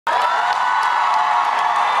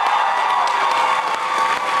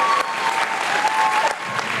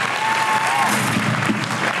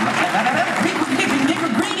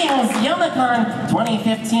youmacon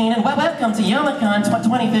 2015, and welcome to youmacon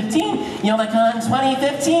 2015. youmacon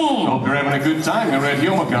 2015. Hope you're having a good time here at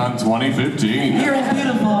youmacon 2015. Here in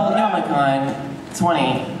beautiful youmacon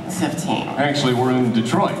 2015. Actually, we're in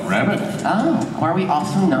Detroit, Rabbit. Oh, are we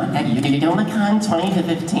also not at youmacon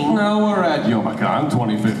 2015? No, we're at youmacon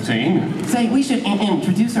 2015. Say, we should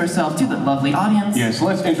introduce ourselves to the lovely audience. Yes,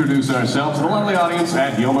 let's introduce ourselves to the lovely audience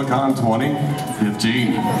at youmacon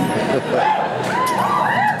 2015.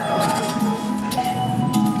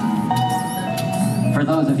 For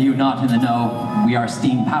those of you not in the know, we are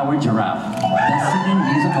steam-powered giraffe, best singing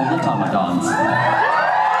musical automatons.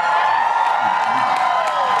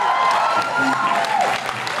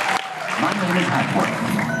 My name is Hatchworth.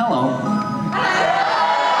 Hello.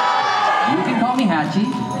 You can call me Hatchie.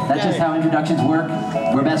 That's just how introductions work.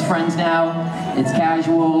 We're best friends now. It's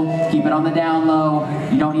casual. Keep it on the down low.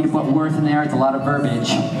 You don't need to put worth in there. It's a lot of verbiage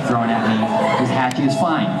thrown at me, because Hatchie is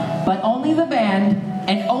fine. But only the band,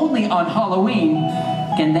 and only on Halloween,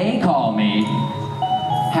 can they call me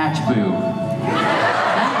Hatchboo.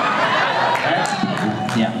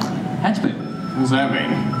 Hatchboo? Yeah, Hatchboo. What does that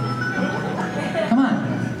mean? Come on,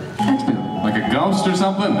 Hatchboo. Like a ghost or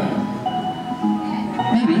something?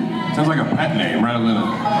 Maybe. Sounds like a pet name rather than a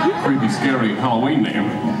creepy, scary Halloween name.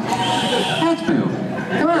 Hatchboo.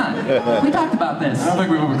 Come on. We talked about this. I don't think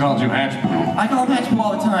we've ever called you Hatchboo. I call him Hatchboo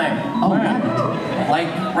all the time. Oh, Rabbit. Like,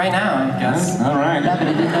 right now, I guess. All right. Rabbit,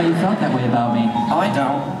 I didn't know you felt that way about me. Oh, I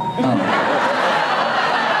don't. Oh.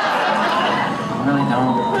 I really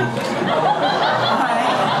don't. Hi.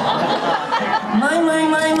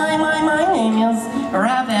 My name is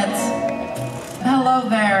Rabbit. Hello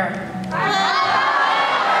there.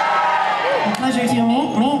 Pleasure to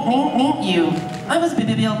meet you. I was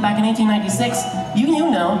built back in 1896. You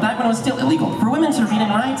know, back when it was still illegal for women to read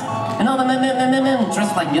and write, and all the men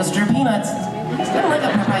dressed like Mr. Peanuts. It's kind of like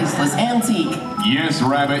a priceless antique. Yes,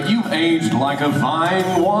 Rabbit, you've aged like a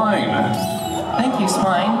fine wine. Thank you,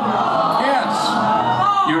 Spine. Yes.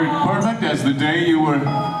 You're perfect as the day you were,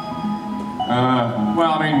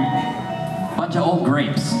 well, I mean... Bunch of old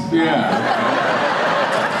grapes. Yeah.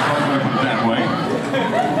 I was going to put it that way.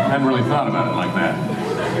 Hadn't really thought about it like that.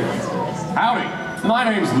 Howdy, my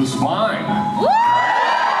name's the Spine.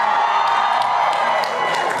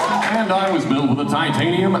 And I was built with a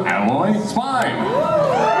titanium alloy spine.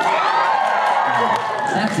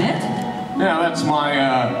 That's it? Yeah, that's my,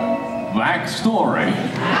 backstory.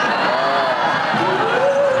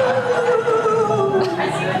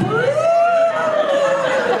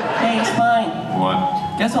 Hey, Spine. What?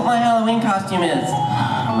 Guess what my Halloween costume is?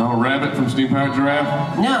 No Rabbit from Steam-Powered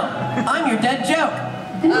Giraffe? No, I'm your dead joke.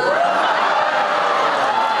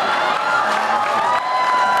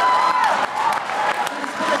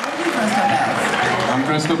 I'm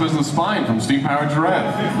dressed up as the Spine from Steam-Powered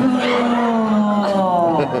Giraffe.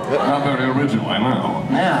 Oh. Not very original, I know.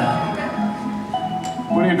 Yeah.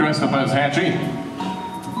 What are you dressed up as, Hatchie?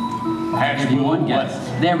 Give you one guess.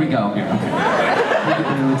 There we go. Yeah, okay.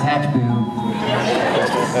 Hatchboo, it's Hatchboo.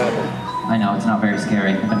 I know, it's not very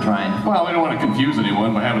scary. I've been trying. Well, we don't want to confuse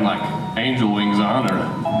anyone by having, like, angel wings on, or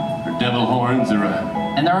devil horns, or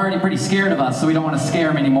And they're already pretty scared of us, so we don't want to scare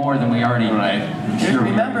them any more than we already... Right. Sure.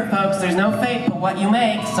 Remember, folks, there's no fate but what you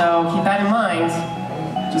make, so keep that in mind.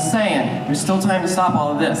 Just saying, there's still time to stop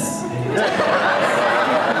all of this.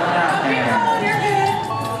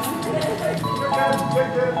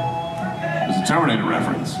 There's a Terminator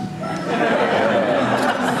reference.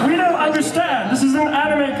 We don't understand. This is an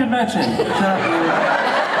anime convention. Shut up,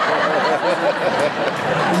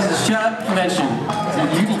 This is a shut-up convention.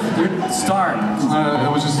 You're starved. It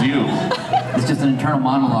was just you. It's just an internal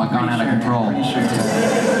monologue gone out of control. Pretty sure.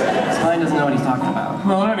 Spine doesn't know what he's talking about.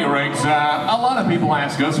 Well, at any rate, a lot of people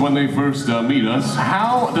ask us when they first meet us,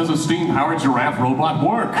 how does a steam-powered giraffe robot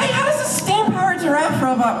work? Hey, how does a steam-powered giraffe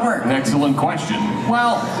robot work? An excellent question.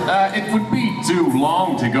 Well, it would be too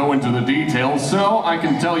long to go into the details, so I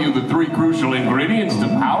can tell you the 3 crucial ingredients to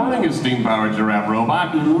powering a steam-powered giraffe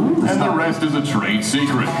robot, and the rest is a trade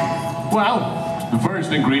secret. Well, the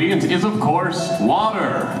first ingredient is, of course,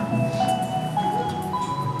 water.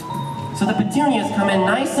 So the petunias come in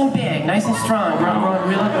nice and big, nice and strong, real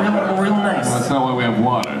nice. Well, that's not why we have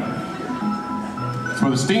water. It's for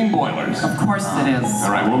the steam boilers. Of course it is.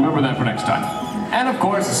 All right, we'll remember that for next time. And of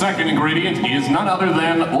course, the second ingredient is none other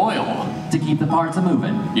than oil. To keep the parts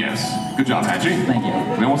a-moving. Yes. Good job, Hatchie. Thank you.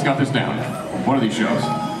 We almost got this down. One of these shows.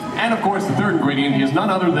 And of course, the third ingredient is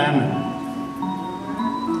none other than...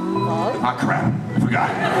 Ah, crap. I forgot.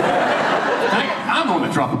 Dang it, I'm the one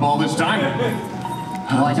that dropped the ball this time.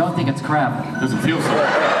 Well, I don't think it's crap. Doesn't feel so.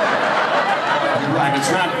 Right,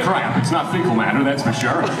 it's not crap. It's not fecal matter, that's for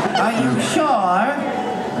sure. Are you sure?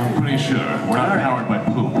 I'm pretty sure. We're not powered by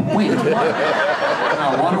poop. Wait, what?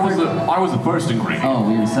 No, water was the first ingredient. Oh,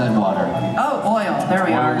 we said water. Oh, oil. There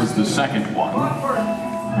we Oil are. was the second one.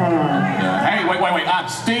 Hey, wait.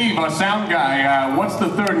 Steve, our sound guy, what's the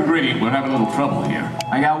third ingredient? We're having a little trouble here.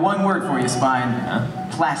 I got one word for you, Spine.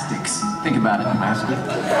 Plastics. Think about it. Plastic?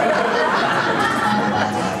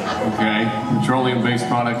 Okay, petroleum-based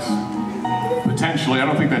products. Potentially, I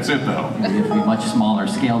don't think that's it though. We have to be much smaller,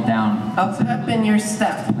 scaled down. A pep in your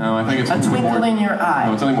step. No, I think it's A something twinkle more, in your eye.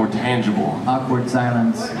 No, it's something more tangible. Awkward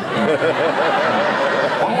silence.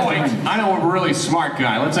 Oh wait, I know a really smart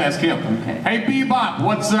guy. Let's ask him. Okay. Hey Bebop,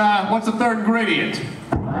 what's the third ingredient?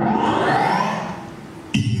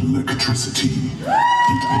 Electricity.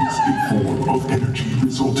 It is a form of energy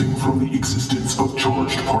resulting from the existence of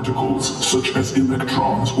charged particles such as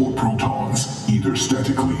electrons or protons, either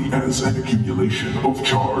statically as an accumulation of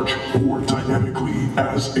charge or dynamically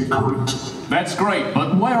as a current. That's great,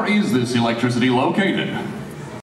 but where is this electricity located?